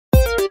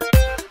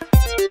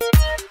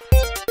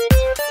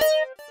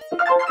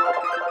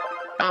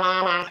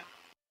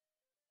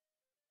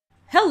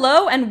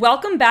Hello and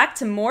welcome back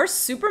to more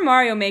Super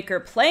Mario Maker,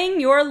 playing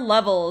your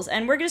levels.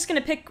 And we're just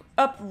gonna pick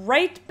up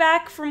right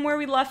back from where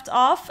we left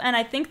off, and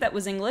I think that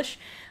was English.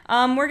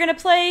 We're gonna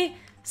play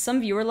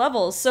some viewer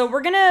levels. So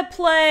we're gonna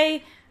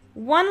play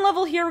one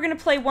level here, we're gonna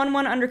play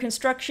 1-1 under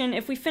construction.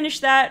 If we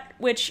finish that,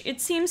 which it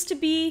seems to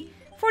be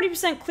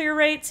 40% clear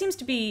rate, seems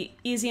to be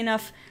easy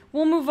enough,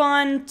 we'll move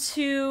on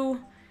to...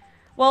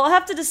 Well, I'll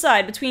have to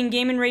decide between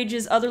Game &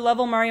 Rage's other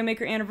level, Mario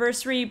Maker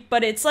Anniversary,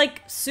 but it's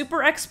like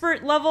super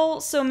expert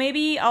level, so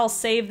maybe I'll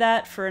save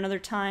that for another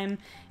time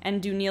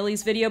and do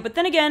Neely's video. But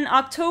then again,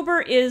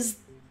 October is,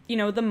 you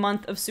know, the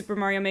month of Super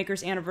Mario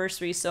Maker's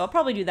Anniversary, so I'll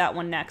probably do that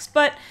one next.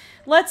 But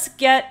let's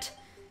get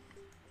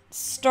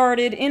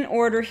started in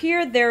order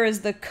here. There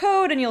is the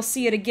code, and you'll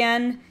see it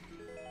again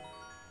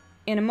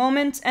in a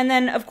moment. And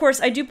then, of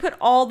course, I do put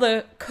all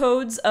the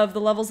codes of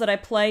the levels that I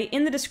play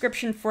in the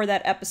description for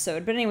that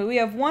episode. But anyway, we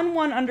have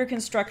 1-1 under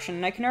construction,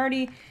 and I can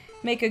already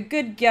make a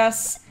good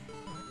guess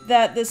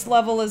that this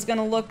level is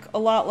gonna look a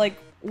lot like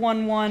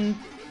 1-1,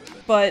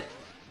 but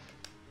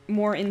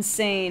more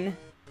insane.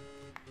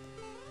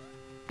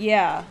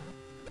 Yeah.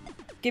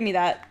 Give me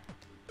that.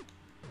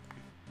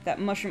 That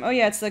mushroom. Oh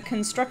yeah, it's the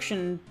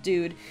construction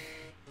dude.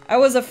 I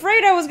was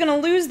afraid I was gonna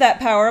lose that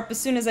power-up as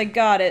soon as I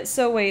got it.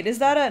 So wait, is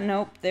that a...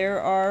 Nope, there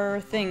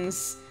are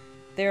things.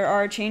 There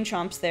are chain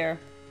chomps there.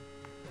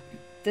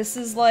 This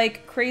is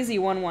like crazy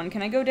 1-1.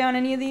 Can I go down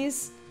any of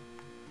these?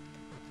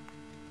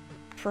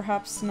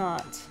 Perhaps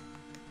not.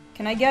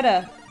 Can I get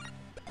a...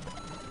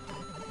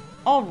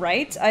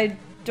 Alright, I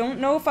don't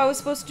know if I was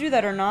supposed to do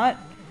that or not,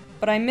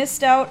 but I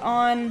missed out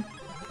on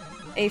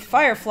a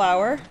fire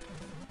flower.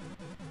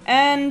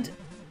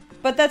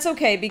 But that's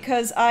okay,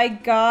 because I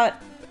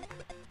got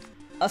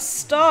a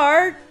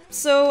star,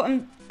 so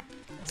I'm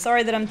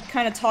sorry that I'm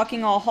kind of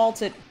talking all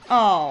halted.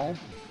 Oh,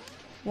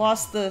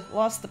 lost the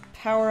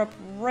power-up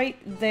right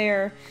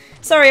there.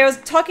 Sorry, I was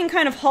talking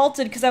kind of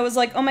halted because I was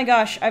like, oh my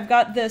gosh, I've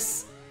got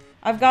this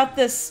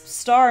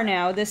star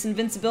now, this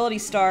invincibility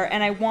star,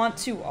 and I want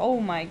to, oh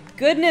my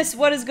goodness,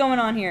 what is going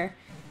on here?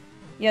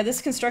 Yeah,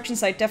 this construction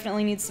site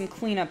definitely needs some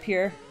cleanup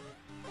here.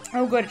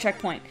 Oh, good, a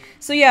checkpoint.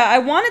 So yeah, I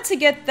wanted to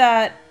get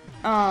that,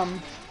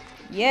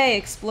 yay,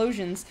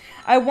 explosions.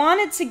 I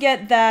wanted to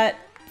get that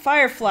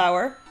fire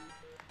flower.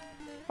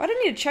 Why do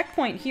I need a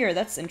checkpoint here?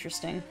 That's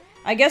interesting.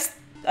 I guess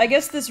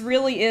this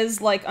really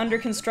is like under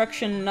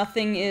construction,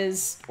 nothing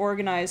is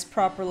organized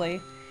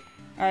properly.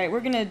 Alright, we're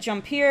gonna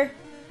jump here.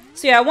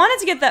 So yeah, I wanted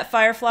to get that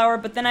fire flower,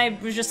 but then I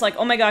was just like,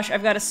 oh my gosh,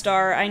 I've got a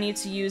star, I need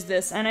to use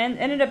this. And it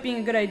ended up being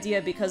a good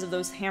idea because of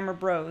those hammer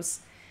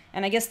bros.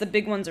 And I guess the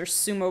big ones are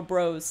sumo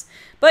bros.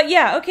 But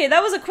yeah, okay,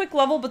 that was a quick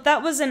level, but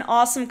that was an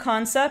awesome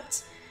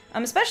concept.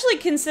 Especially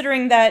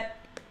considering that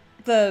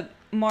the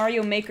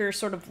Mario Maker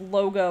sort of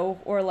logo,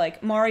 or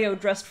like Mario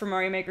dressed for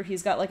Mario Maker,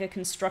 he's got like a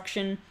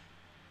construction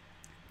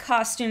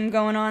costume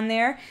going on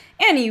there.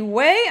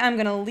 Anyway, I'm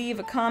gonna leave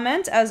a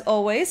comment as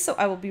always, so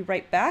I will be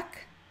right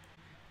back.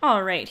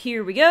 Alright,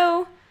 here we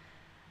go.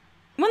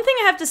 One thing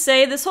I have to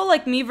say, this whole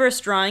like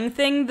Miiverse drawing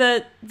thing,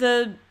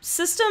 the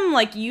system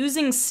like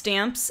using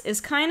stamps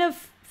is kind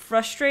of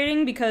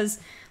frustrating because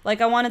like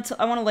I want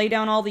to lay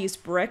down all these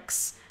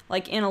bricks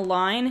like in a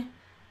line.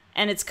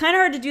 And it's kind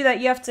of hard to do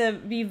that. You have to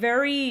be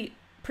very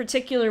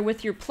particular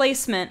with your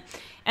placement.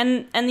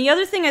 And the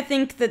other thing I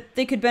think that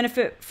they could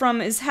benefit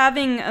from is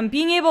having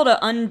being able to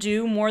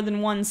undo more than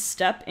one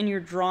step in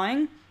your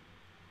drawing,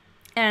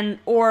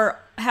 or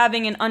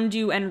having an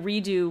undo and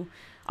redo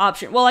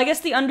option. Well, I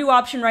guess the undo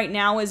option right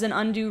now is an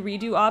undo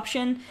redo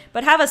option,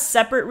 but have a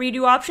separate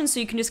redo option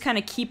so you can just kind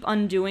of keep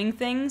undoing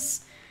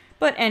things.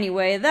 But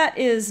anyway, that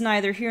is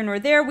neither here nor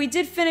there. We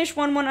did finish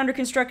 1-1 under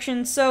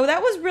construction, so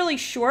that was really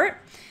short.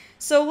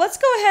 So let's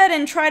go ahead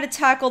and try to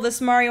tackle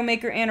this Mario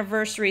Maker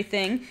Anniversary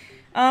thing.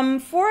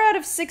 4 out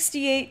of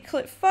 68,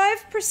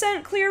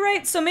 5% clear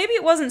rate, so maybe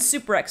it wasn't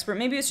super expert,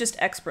 maybe it's just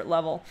expert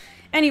level.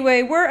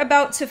 Anyway, we're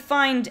about to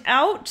find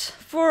out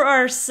for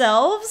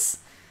ourselves.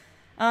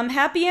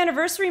 Happy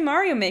anniversary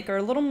Mario Maker,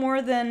 a little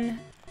more than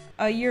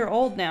a year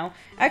old now.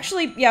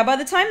 Actually, yeah, by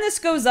the time this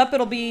goes up,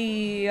 it'll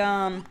be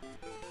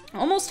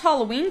almost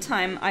Halloween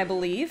time, I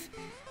believe.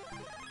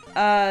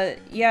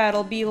 Yeah,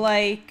 it'll be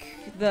like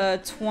the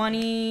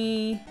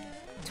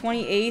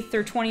 28th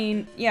or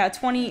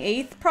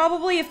 28th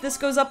probably, if this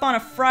goes up on a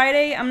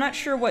Friday. I'm not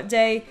sure what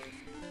day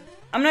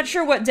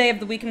of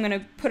the week I'm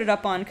gonna put it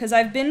up on, because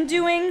I've been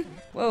doing...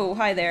 Whoa,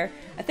 hi there.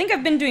 I think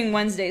I've been doing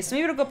Wednesdays, so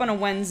maybe it'll go up on a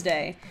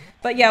Wednesday.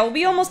 But yeah, we'll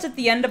be almost at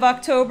the end of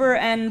October,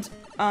 and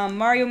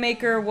Mario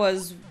Maker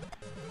was...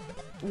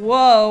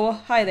 Whoa,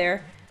 hi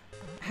there.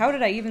 How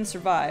did I even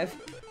survive?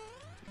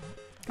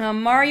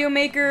 Mario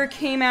Maker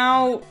came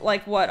out,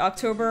 like, what,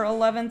 October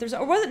 11th or so?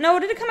 Or was it? No,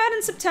 did it come out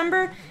in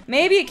September?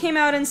 Maybe it came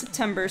out in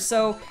September,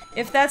 so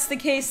if that's the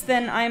case,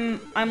 then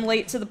I'm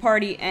late to the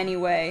party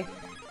anyway.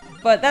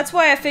 But that's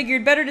why I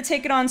figured better to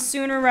take it on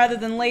sooner rather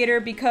than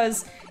later,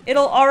 because we'll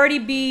already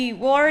be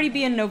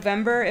in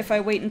November if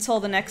I wait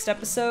until the next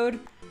episode.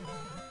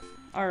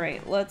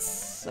 Alright,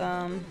 let's,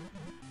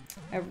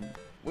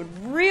 would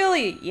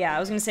really... Yeah, I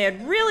was gonna say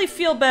I'd really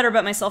feel better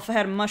about myself if I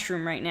had a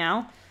mushroom right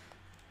now.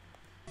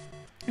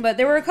 But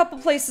there were a couple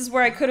places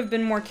where I could have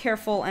been more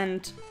careful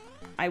and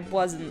I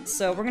wasn't.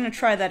 So we're gonna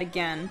try that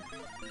again.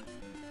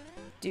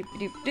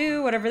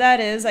 Doop-doop-doo, whatever that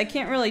is. I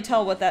can't really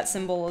tell what that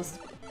symbol is.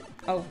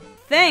 Oh,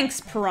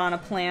 thanks, piranha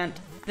plant.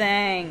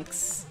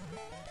 Thanks.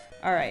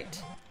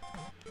 Alright.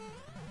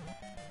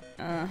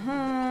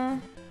 Uh-huh.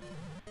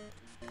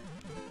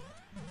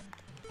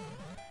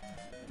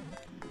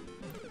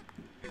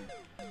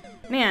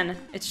 Man,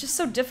 it's just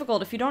so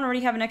difficult if you don't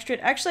already have an extra...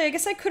 Actually, I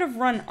guess I could have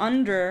run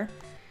under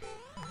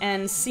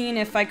and seen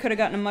if I could have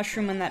gotten a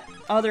mushroom in that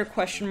other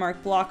question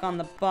mark block on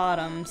the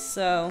bottom,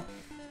 so...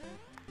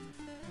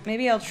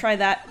 Maybe I'll try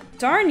that.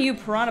 Darn you,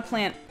 piranha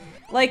plant.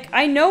 Like,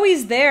 I know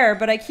he's there,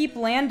 but I keep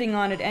landing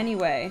on it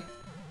anyway.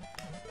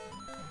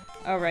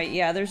 Oh, right,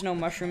 yeah, there's no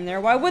mushroom there.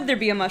 Why would there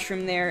be a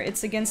mushroom there?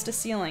 It's against a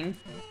ceiling.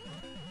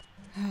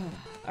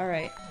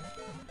 Alright.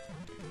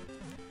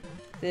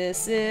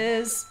 This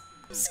is...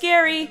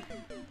 scary!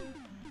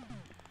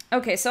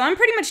 Okay, so I'm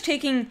pretty much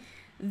taking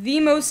the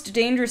most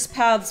dangerous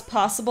paths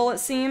possible, it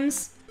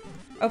seems.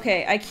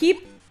 Okay, I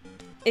keep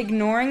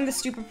ignoring the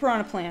stupid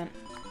piranha plant,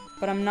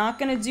 but I'm not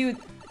gonna do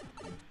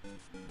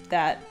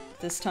that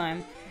this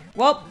time.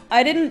 Well,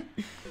 I didn't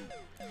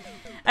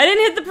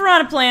hit the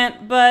piranha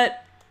plant,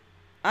 but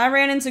I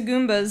ran into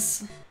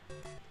Goombas.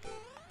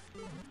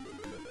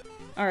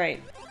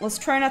 Alright, let's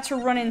try not to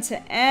run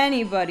into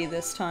anybody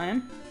this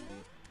time.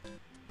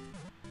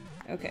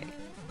 Okay.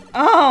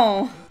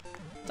 Oh!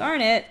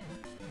 Darn it.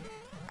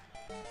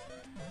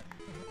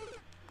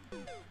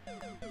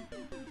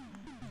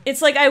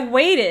 It's like I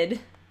waited,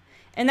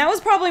 and that was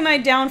probably my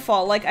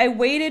downfall. Like, I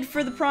waited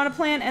for the piranha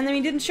plant, and then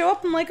he didn't show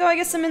up. I'm like, oh, I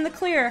guess I'm in the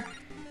clear.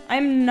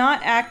 I'm not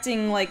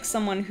acting like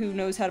someone who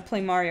knows how to play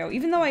Mario,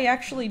 even though I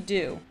actually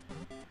do.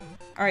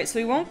 Alright, so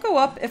he won't go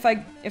up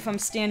if I'm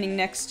standing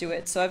next to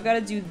it, so I've got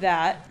to do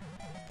that.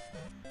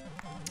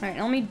 Alright,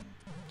 let me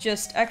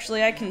just...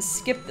 Actually, I can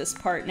skip this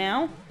part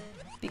now,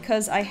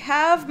 because I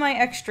have my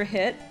extra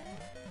hit.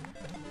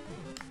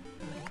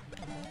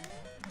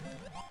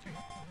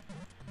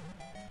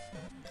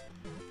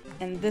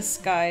 And this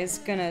guy's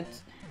gonna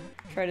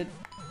try to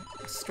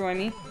destroy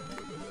me.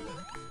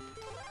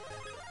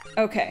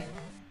 Okay.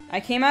 I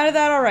came out of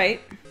that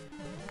alright.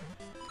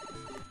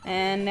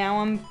 And now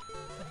I'm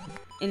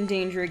in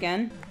danger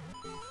again.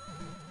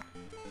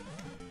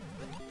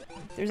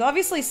 There's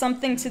obviously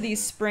something to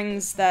these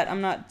springs that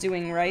I'm not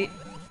doing right.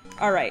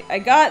 Alright, I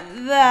got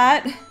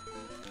that.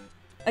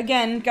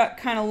 Again, got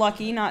kind of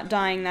lucky not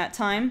dying that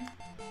time.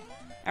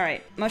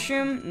 Alright,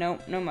 mushroom?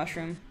 Nope, no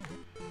mushroom.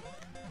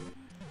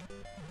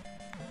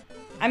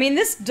 I mean,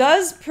 this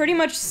does pretty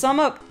much sum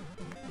up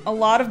a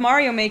lot of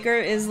Mario Maker,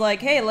 is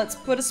like, hey, let's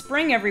put a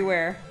spring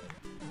everywhere.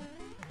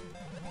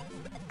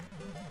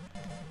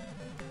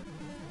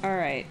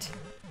 Alright.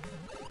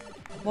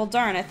 Well,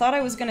 darn, I thought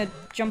I was gonna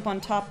jump on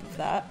top of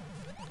that.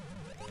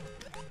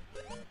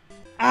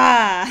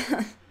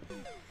 Ah!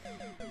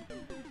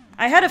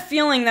 I had a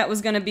feeling that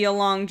was gonna be a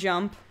long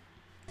jump.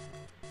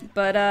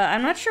 But,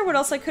 I'm not sure what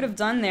else I could have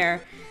done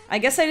there. I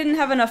guess I didn't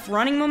have enough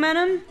running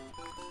momentum?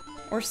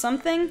 Or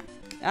something?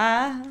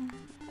 Ah,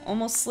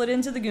 almost slid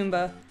into the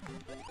Goomba.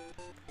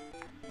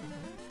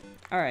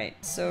 Alright,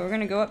 so we're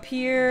gonna go up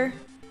here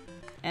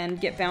and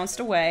get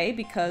bounced away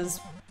because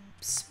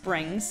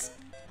springs.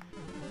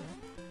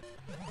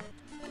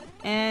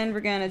 And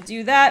we're gonna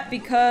do that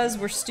because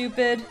we're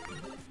stupid.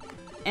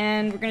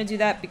 And we're gonna do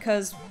that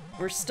because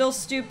we're still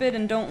stupid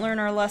and don't learn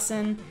our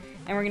lesson.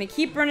 And we're gonna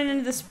keep running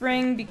into the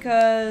spring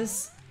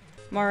because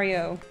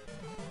Mario.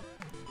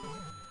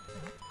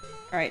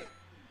 Alright.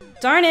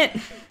 Darn it!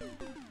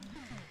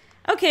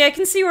 Okay, I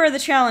can see where the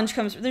challenge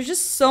comes from. There's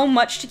just so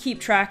much to keep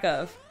track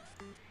of.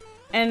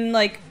 And,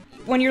 like,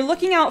 when you're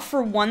looking out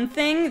for one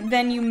thing,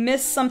 then you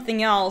miss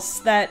something else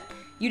that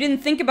you didn't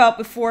think about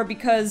before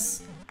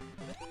because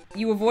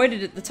you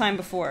avoided it the time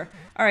before.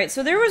 Alright,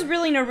 so there was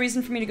really no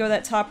reason for me to go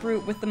that top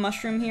route with the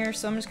mushroom here,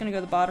 so I'm just gonna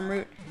go the bottom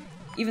route.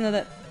 Even though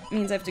that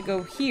means I have to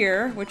go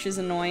here, which is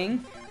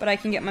annoying. But I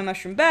can get my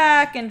mushroom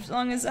back, and as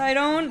long as I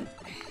don't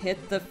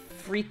hit the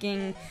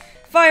freaking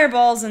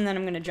fireballs, and then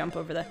I'm gonna jump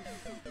over the...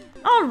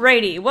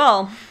 Alrighty,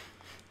 well,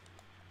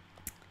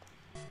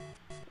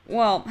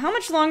 how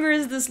much longer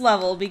is this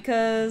level?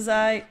 Because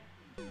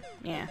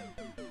yeah.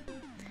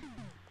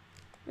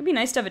 It'd be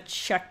nice to have a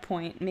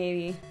checkpoint,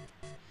 maybe.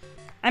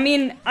 I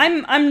mean,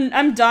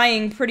 I'm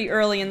dying pretty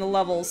early in the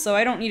level, so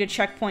I don't need a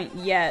checkpoint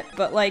yet,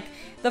 but like,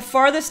 the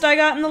farthest I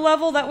got in the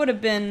level, that would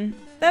have been...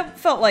 That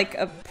felt like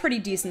a pretty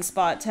decent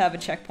spot to have a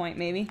checkpoint,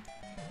 maybe.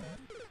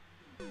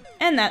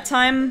 And that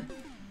time,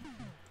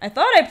 I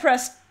thought I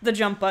pressed the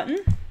jump button.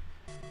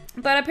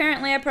 But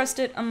apparently I pressed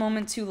it a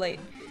moment too late.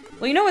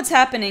 Well, you know what's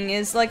happening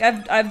is, like,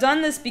 I've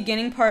done this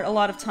beginning part a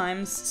lot of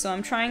times, so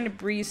I'm trying to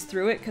breeze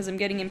through it because I'm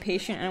getting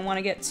impatient and I want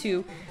to get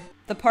to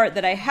the part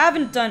that I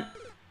haven't done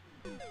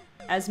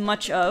as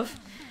much of.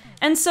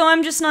 And so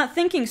I'm just not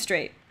thinking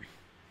straight.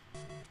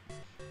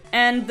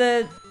 And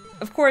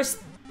of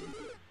course...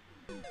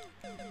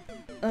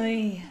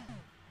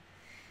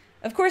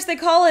 Of course, they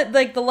call it,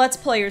 like, the Let's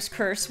Player's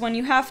curse. When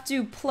you have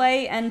to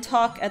play and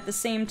talk at the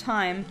same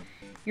time,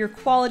 your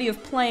quality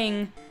of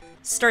playing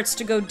starts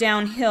to go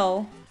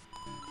downhill.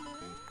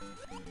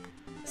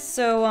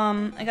 So,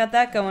 I got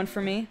that going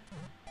for me.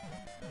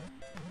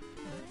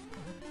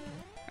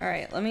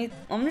 Alright, I'm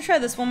gonna try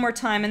this one more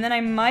time, and then I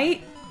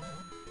might...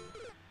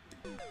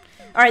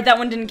 Alright, that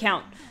one didn't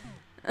count.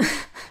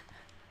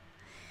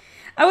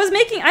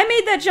 I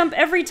made that jump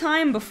every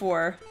time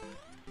before.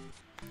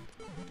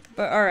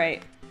 But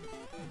alright.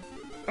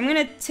 I'm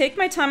gonna take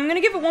my time, I'm gonna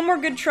give it one more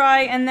good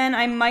try, and then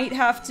I might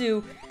have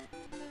to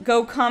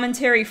go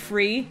commentary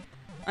free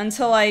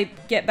until I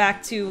get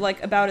back to,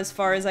 like, about as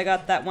far as I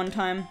got that one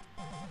time.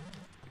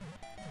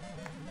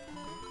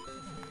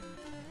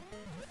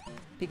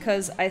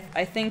 Because I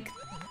think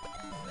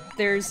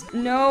there's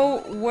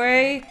no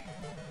way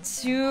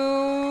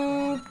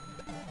to...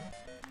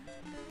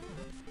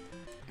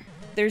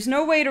 There's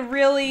no way to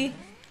really...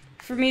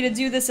 for me to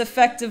do this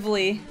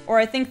effectively, or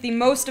I think the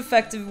most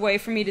effective way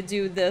for me to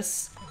do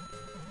this,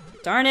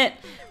 darn it,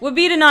 would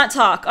be to not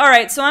talk.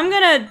 Alright, so I'm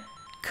gonna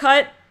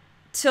cut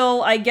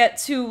till I get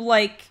to,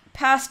 like,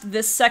 past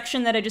this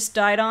section that I just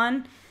died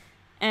on,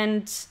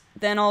 and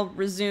then I'll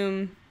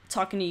resume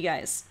talking to you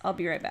guys. I'll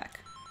be right back.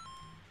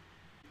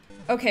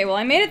 Okay, well,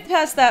 I made it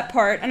past that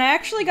part, and I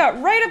actually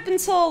got right up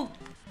until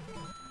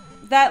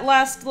that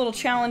last little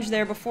challenge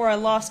there before I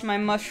lost my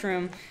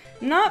mushroom.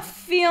 Not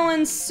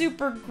feeling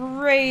super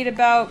great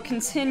about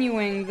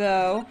continuing,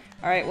 though.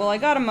 Alright, well, I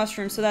got a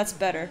mushroom, so that's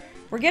better.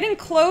 We're getting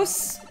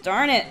close.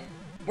 Darn it.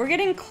 We're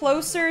getting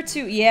closer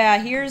to...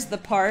 Yeah, here's the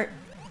part.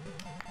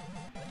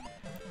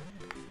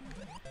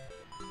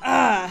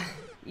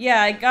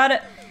 Yeah, I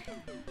gotta...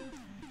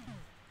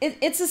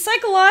 It's a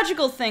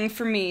psychological thing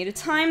for me to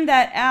time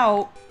that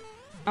out.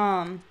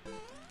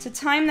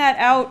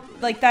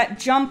 Like, that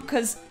jump,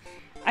 because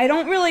I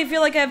don't really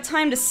feel like I have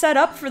time to set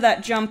up for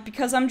that jump,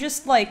 because I'm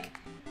just, like...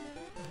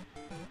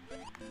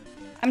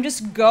 I'm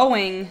just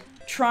going,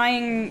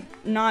 trying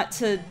not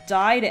to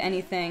die to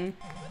anything.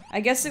 I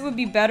guess it would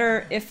be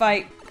better if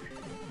I...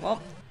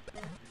 Well,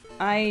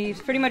 I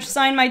pretty much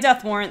signed my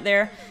death warrant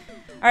there.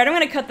 Alright, I'm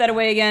gonna cut that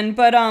away again,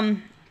 but,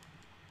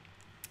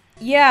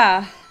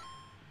 yeah.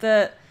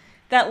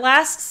 That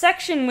last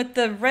section with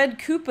the red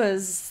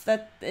Koopas,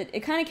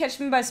 it kind of catches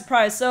me by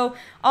surprise. So,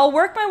 I'll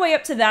work my way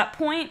up to that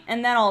point,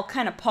 and then I'll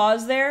kind of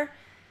pause there,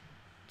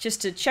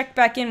 just to check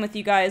back in with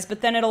you guys, but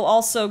then it'll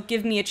also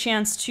give me a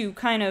chance to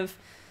kind of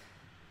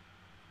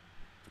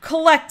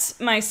collect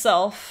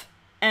myself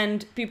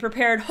and be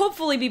prepared,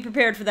 hopefully be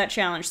prepared for that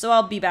challenge. So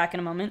I'll be back in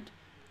a moment.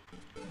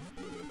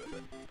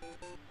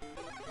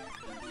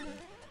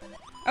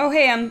 Oh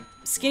hey, I'm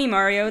Skinny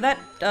Mario. That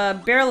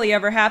barely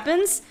ever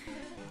happens,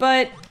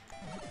 but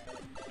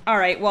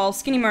alright, well,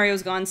 Skinny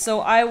Mario's gone, so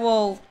I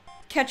will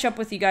catch up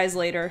with you guys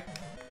later.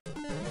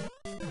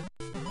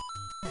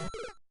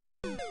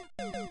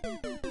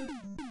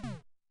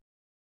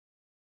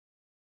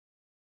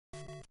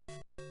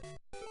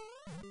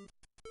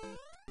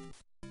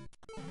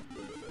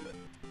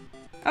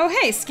 Oh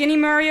hey, Skinny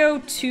Mario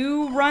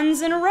 2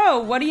 runs in a row,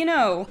 what do you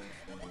know?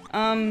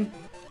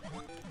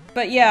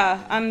 But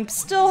yeah, I'm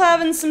still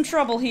having some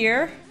trouble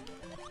here,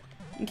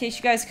 in case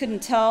you guys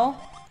couldn't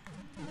tell.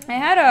 I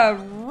had a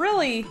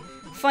really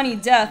funny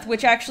death,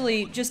 which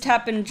actually just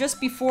happened just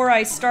before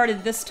I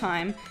started this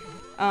time.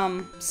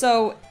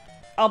 So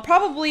I'll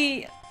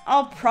probably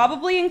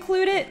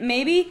include it,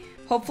 maybe.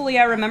 Hopefully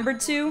I remembered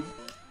to.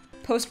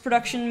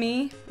 Post-production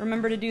me,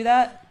 remember to do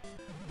that.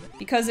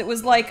 Because it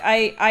was like,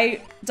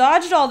 I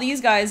dodged all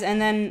these guys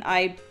and then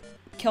I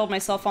killed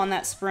myself on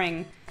that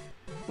spring.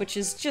 Which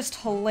is just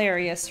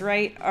hilarious,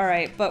 right?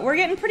 Alright, but we're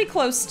getting pretty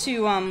close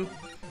to,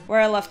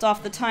 where I left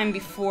off the time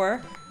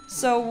before.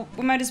 So,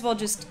 we might as well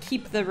just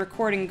keep the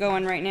recording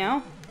going right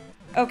now.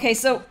 Okay,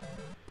 so...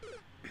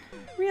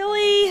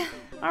 Really?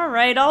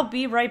 Alright, I'll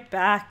be right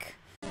back.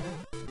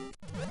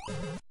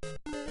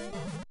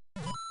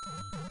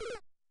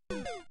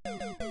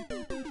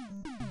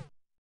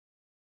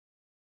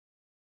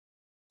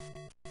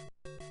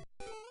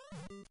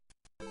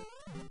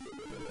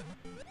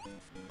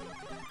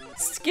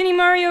 Skinny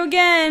Mario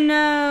again!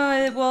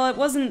 Well, it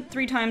wasn't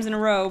 3 times in a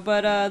row,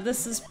 but,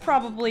 this is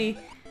probably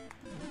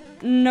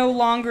no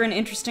longer an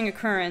interesting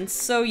occurrence.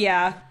 So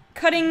yeah,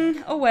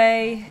 cutting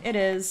away, it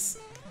is.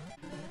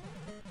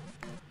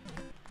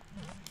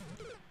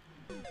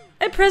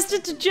 I pressed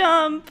it to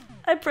jump!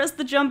 I pressed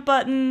the jump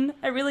button.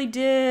 I really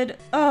did.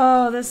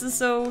 Oh, this is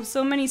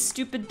so many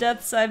stupid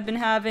deaths I've been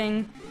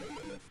having.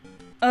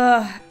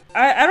 I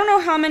don't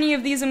know how many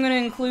of these I'm gonna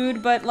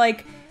include, but,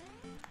 like,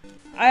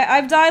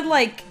 I've died,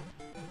 like,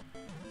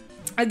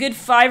 a good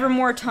 5 or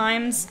more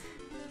times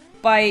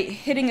by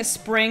hitting a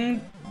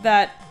spring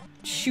that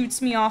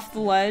shoots me off the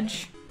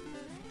ledge.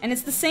 And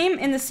it's the same,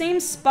 in the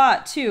same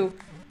spot, too.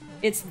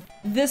 It's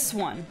this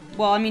one.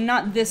 Well, I mean,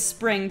 not this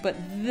spring, but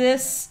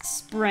this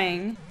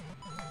spring.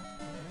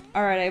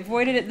 Alright, I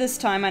avoided it this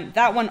time.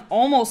 That one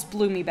almost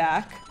blew me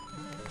back.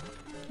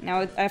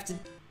 Now I have to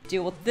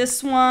deal with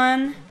this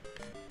one.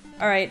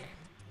 Alright.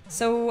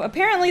 So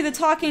apparently the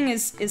talking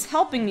is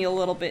helping me a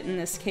little bit in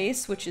this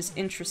case, which is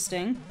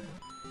interesting.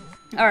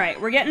 Alright,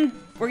 we're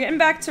getting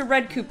back to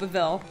Red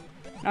Koopaville.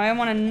 Now I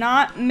want to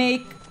not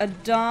make a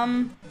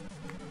dumb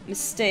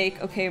mistake.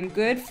 Okay, I'm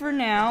good for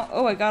now.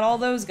 Oh, I got all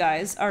those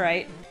guys.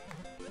 Alright.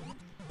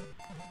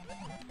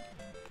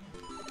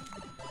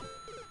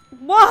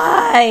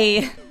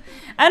 Why?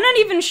 I'm not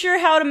even sure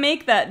how to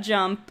make that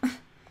jump.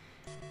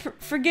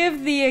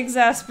 Forgive the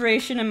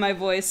exasperation in my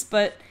voice,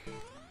 but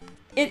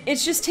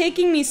it's just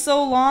taking me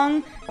so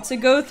long to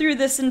go through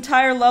this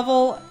entire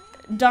level,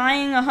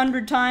 dying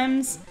 100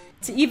 times,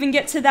 to even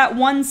get to that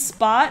one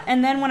spot,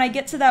 and then when I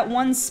get to that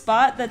one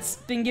spot that's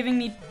been giving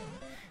me,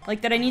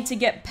 like, that I need to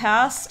get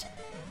past,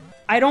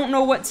 I don't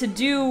know what to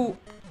do,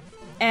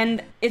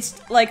 and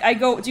it's like I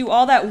go do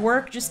all that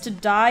work just to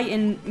die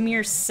in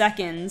mere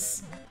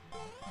seconds.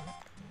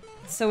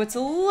 So it's a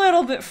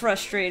little bit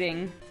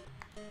frustrating.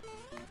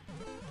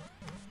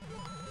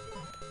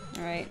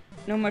 Alright,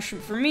 no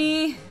mushroom for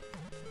me.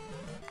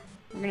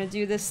 We're gonna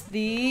do this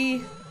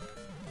the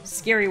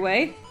scary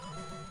way.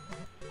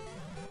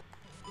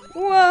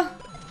 Whoa!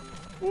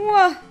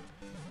 Whoa!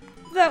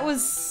 That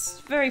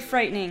was very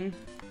frightening.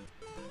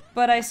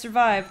 But I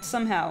survived,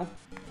 somehow.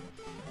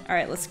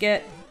 Alright, let's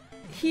get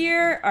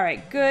here.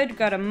 Alright, good.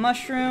 Got a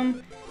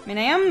mushroom. I mean,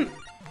 I am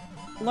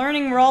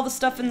learning where all the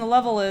stuff in the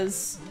level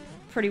is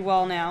pretty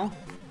well now.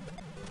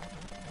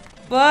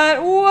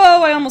 But,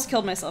 whoa! I almost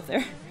killed myself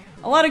there.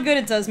 A lot of good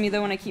it does me,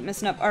 though, when I keep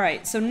messing up.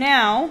 Alright, so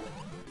now...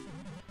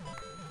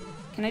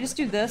 Can I just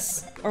do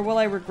this? Or will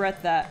I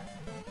regret that?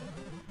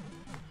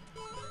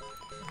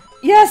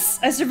 Yes!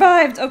 I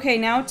survived! Okay,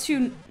 now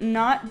to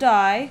not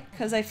die,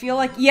 because I feel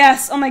like...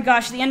 Yes! Oh my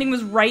gosh, the ending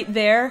was right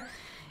there.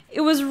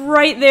 It was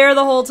right there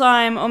the whole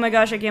time. Oh my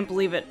gosh, I can't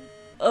believe it.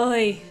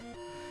 Ugh.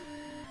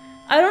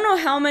 I don't know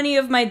how many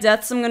of my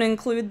deaths I'm going to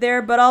include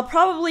there, but I'll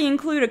probably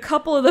include a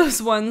couple of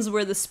those ones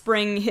where the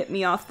spring hit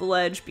me off the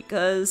ledge,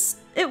 because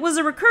it was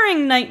a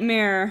recurring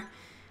nightmare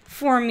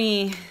for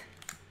me.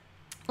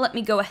 Let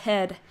me go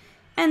ahead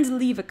and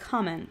leave a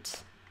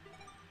comment.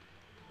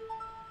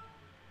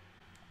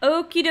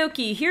 Okie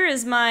dokie, here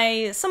is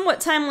my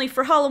somewhat timely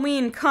for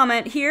Halloween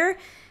comment here.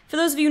 For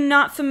those of you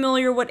not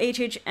familiar what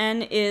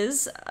HHN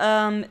is,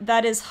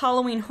 that is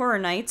Halloween Horror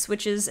Nights,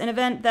 which is an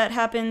event that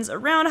happens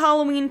around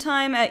Halloween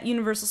time at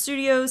Universal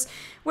Studios,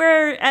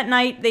 where at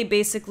night they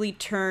basically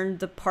turn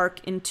the park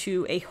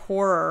into a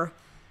horror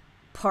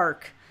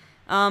park.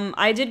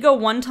 I did go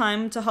one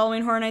time to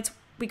Halloween Horror Nights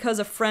because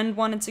a friend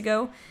wanted to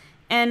go,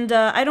 and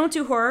I don't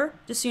do horror,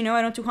 just so you know.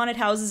 I don't do haunted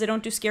houses, I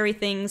don't do scary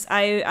things.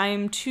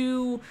 I'm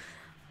too...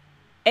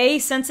 A,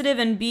 sensitive,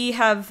 and B,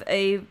 have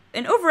an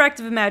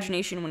overactive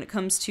imagination when it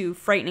comes to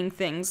frightening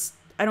things.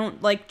 I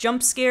don't like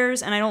jump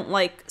scares, and I don't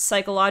like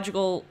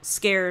psychological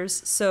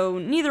scares, so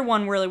neither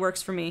one really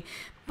works for me.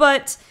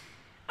 But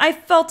I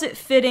felt it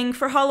fitting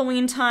for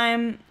Halloween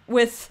time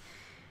with...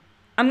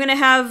 I'm gonna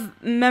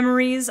have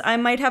memories. I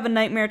might have a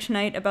nightmare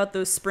tonight about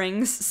those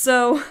springs,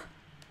 so...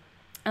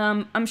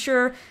 I'm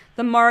sure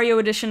the Mario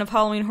edition of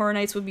Halloween Horror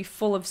Nights would be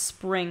full of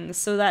springs,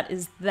 so that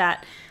is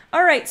that.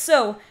 Alright,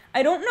 so...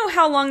 I don't know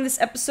how long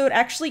this episode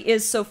actually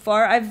is so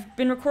far. I've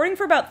been recording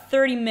for about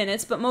 30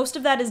 minutes, but most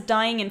of that is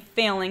dying and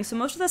failing, so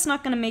most of that's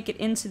not going to make it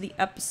into the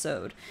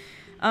episode.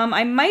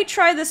 I might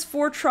try this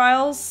 4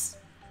 trials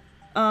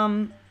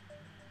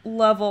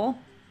level.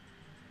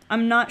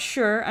 I'm not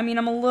sure. I mean,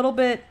 I'm a little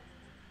bit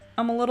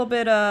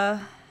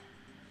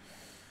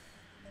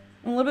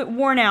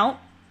worn out,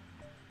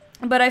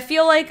 but I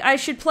feel like I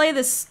should play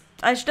this.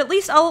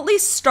 I'll at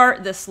least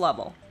start this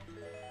level.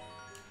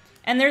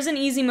 And there's an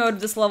easy mode of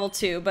this level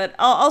too, but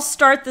I'll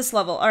start this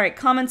level. Alright,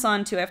 comments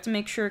on too. I have to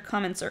make sure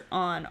comments are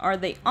on. Are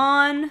they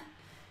on?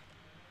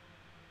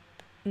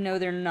 No,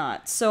 they're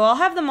not. So I'll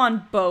have them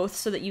on both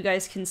so that you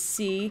guys can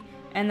see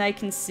and I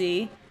can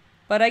see.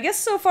 But I guess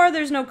so far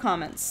there's no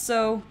comments.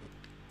 So,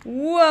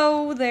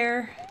 whoa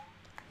there.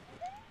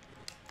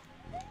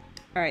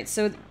 Alright,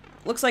 so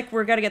looks like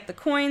we're gotta get the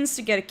coins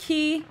to get a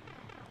key.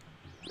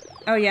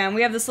 Oh yeah, and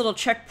we have this little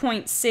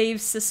checkpoint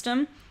save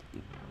system,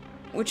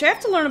 which I have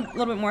to learn a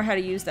little bit more how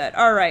to use that.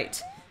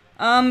 Alright.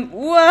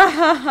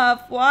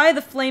 Why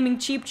the flaming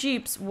cheap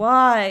jeeps?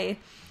 Why?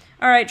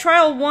 Alright,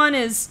 trial 1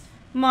 is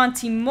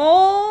Monty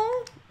Mole.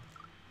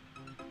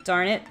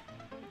 Darn it.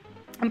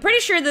 I'm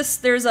pretty sure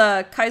there's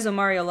a Kaizo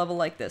Mario level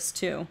like this,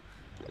 too.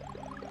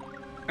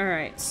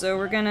 Alright, so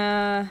we're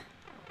gonna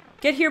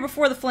get here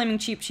before the flaming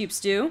cheap jeeps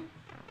do.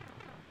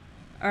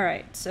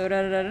 Alright, so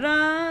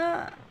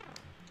da-da-da-da-da.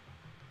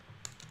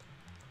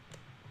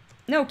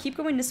 No, keep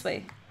going this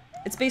way.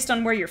 It's based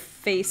on where you're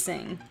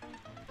facing.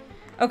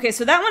 Okay,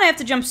 so that one I have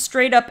to jump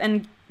straight up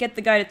and get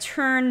the guy to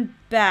turn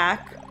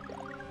back.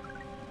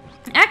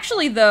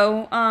 Actually,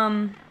 though,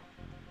 Nah!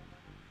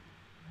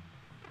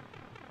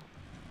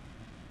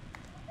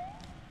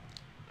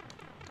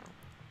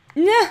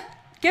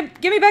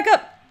 Get me back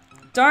up!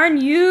 Darn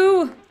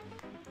you!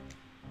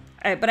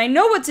 Alright, but I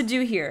know what to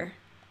do here.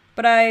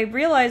 But I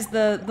realize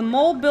the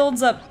mole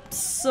builds up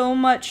so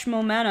much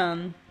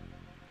momentum.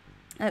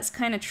 That's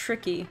kind of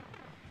tricky.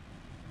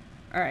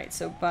 Alright,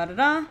 so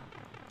ba-da-da.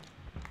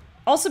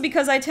 Also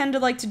because I tend to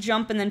like to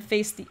jump and then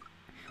face the...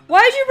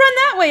 Why did you run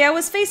that way? I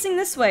was facing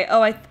this way.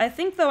 Oh, I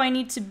think, though, I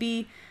need to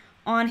be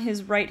on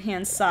his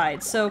right-hand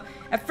side. So,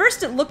 at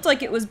first it looked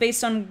like it was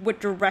based on what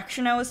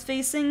direction I was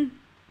facing.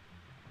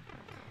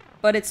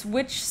 But it's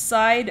which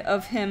side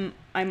of him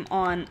I'm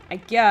on, I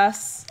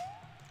guess.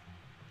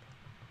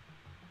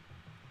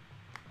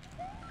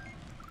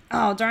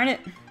 Oh, darn it.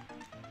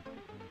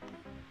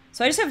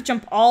 So I just have to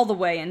jump all the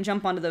way and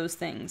jump onto those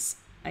things,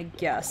 I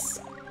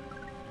guess.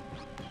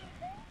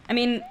 I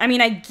mean,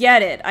 I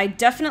get it. I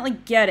definitely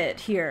get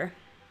it here.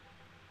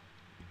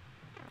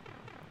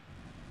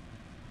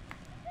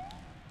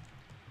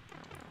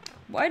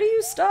 Why do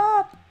you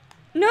stop?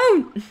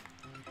 No!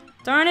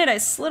 Darn it, I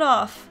slid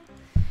off.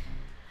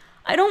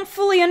 I don't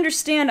fully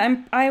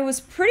understand. I was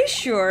pretty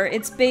sure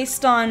it's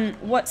based on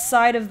what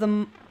side of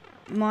the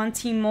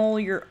Monty Mole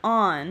you're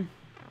on.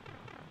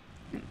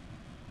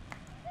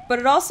 But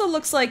it also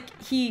looks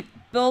like he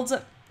builds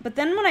up. But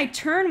then when I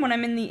turn when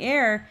I'm in the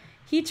air,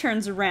 he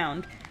turns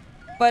around.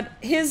 But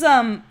his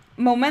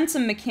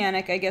momentum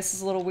mechanic, I guess,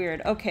 is a little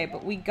weird. Okay,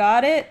 but we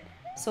got it.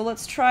 So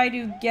let's try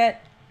to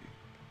get...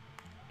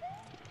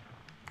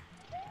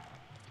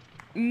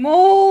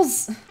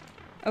 Moles!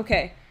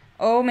 Okay.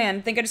 Oh man,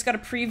 I think I just got a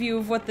preview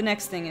of what the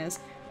next thing is.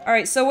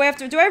 Alright, so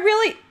after... Do I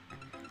really...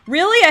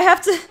 Really? I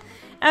have to...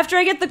 After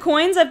I get the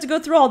coins, I have to go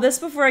through all this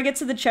before I get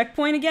to the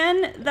checkpoint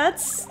again?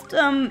 That's,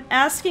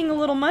 asking a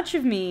little much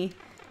of me.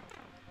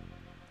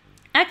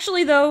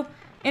 Actually, though,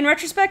 in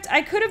retrospect,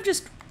 I could have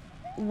just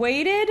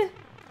waited.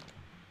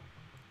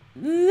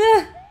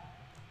 Ugh.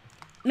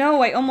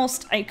 No, I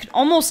almost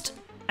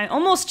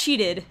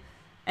cheated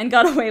and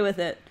got away with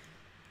it.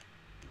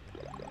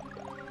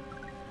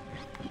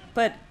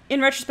 But in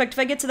retrospect, if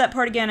I get to that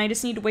part again, I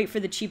just need to wait for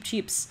the Cheep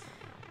Cheeps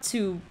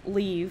to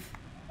leave.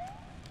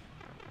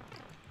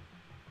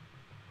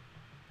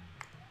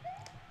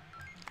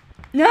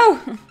 No!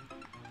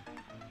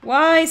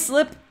 Why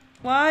slip?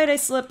 Why'd I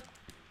slip?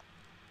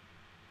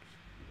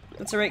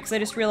 That's alright, because I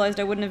just realized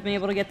I wouldn't have been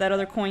able to get that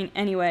other coin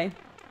anyway.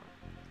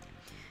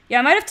 Yeah,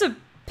 I might have to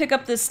pick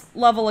up this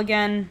level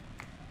again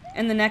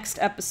in the next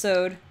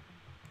episode.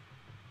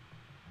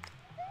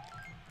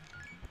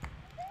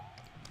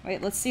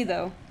 Wait, let's see,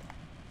 though.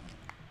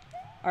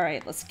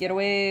 Alright, let's get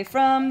away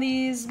from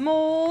these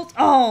moles.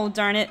 Oh,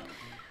 darn it.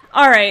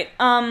 Alright,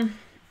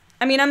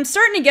 I mean, I'm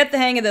starting to get the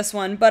hang of this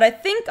one, but I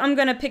think I'm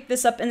gonna pick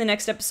this up in the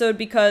next episode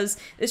because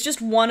it's just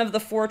one of the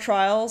 4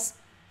 trials.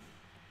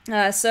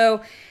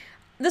 So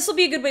this will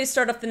be a good way to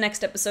start off the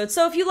next episode.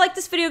 So if you like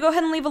this video, go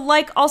ahead and leave a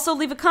like. Also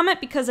leave a comment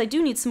because I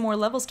do need some more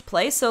levels to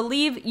play. So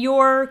leave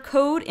your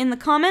code in the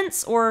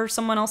comments or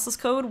someone else's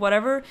code,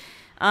 whatever.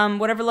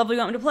 Whatever level you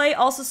want me to play.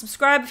 Also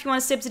subscribe if you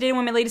want to stay up to date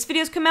when my latest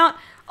videos come out.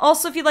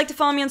 Also, if you'd like to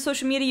follow me on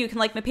social media, you can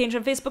like my page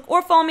on Facebook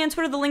or follow me on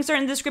Twitter. The links are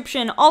in the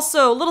description.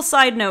 Also, little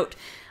side note.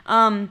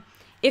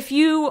 If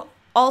you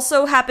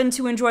also happen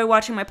to enjoy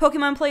watching my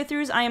Pokemon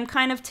playthroughs, I am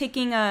kind of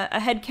taking a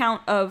head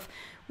count of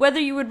whether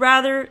you would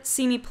rather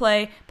see me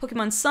play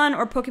Pokemon Sun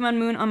or Pokemon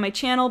Moon on my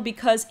channel,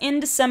 because in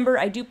December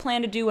I do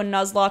plan to do a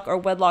Nuzlocke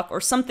or Wedlocke or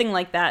something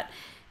like that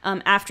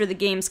after the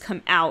games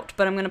come out.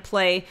 But I'm going to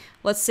play,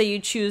 let's say you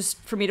choose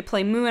for me to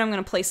play Moon, I'm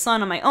going to play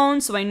Sun on my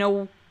own, so I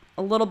know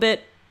a little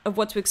bit of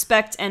what to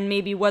expect and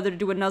maybe whether to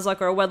do a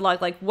Nuzlocke or a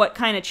Wedlocke, like what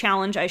kind of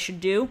challenge I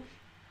should do.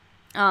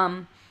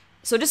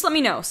 So just let me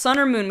know, Sun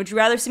or Moon. Would you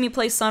rather see me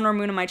play Sun or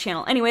Moon on my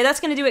channel? Anyway,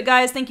 that's going to do it,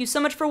 guys. Thank you so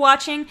much for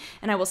watching,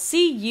 and I will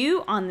see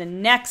you on the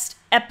next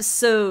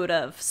episode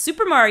of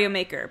Super Mario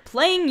Maker,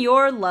 playing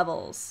your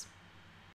levels.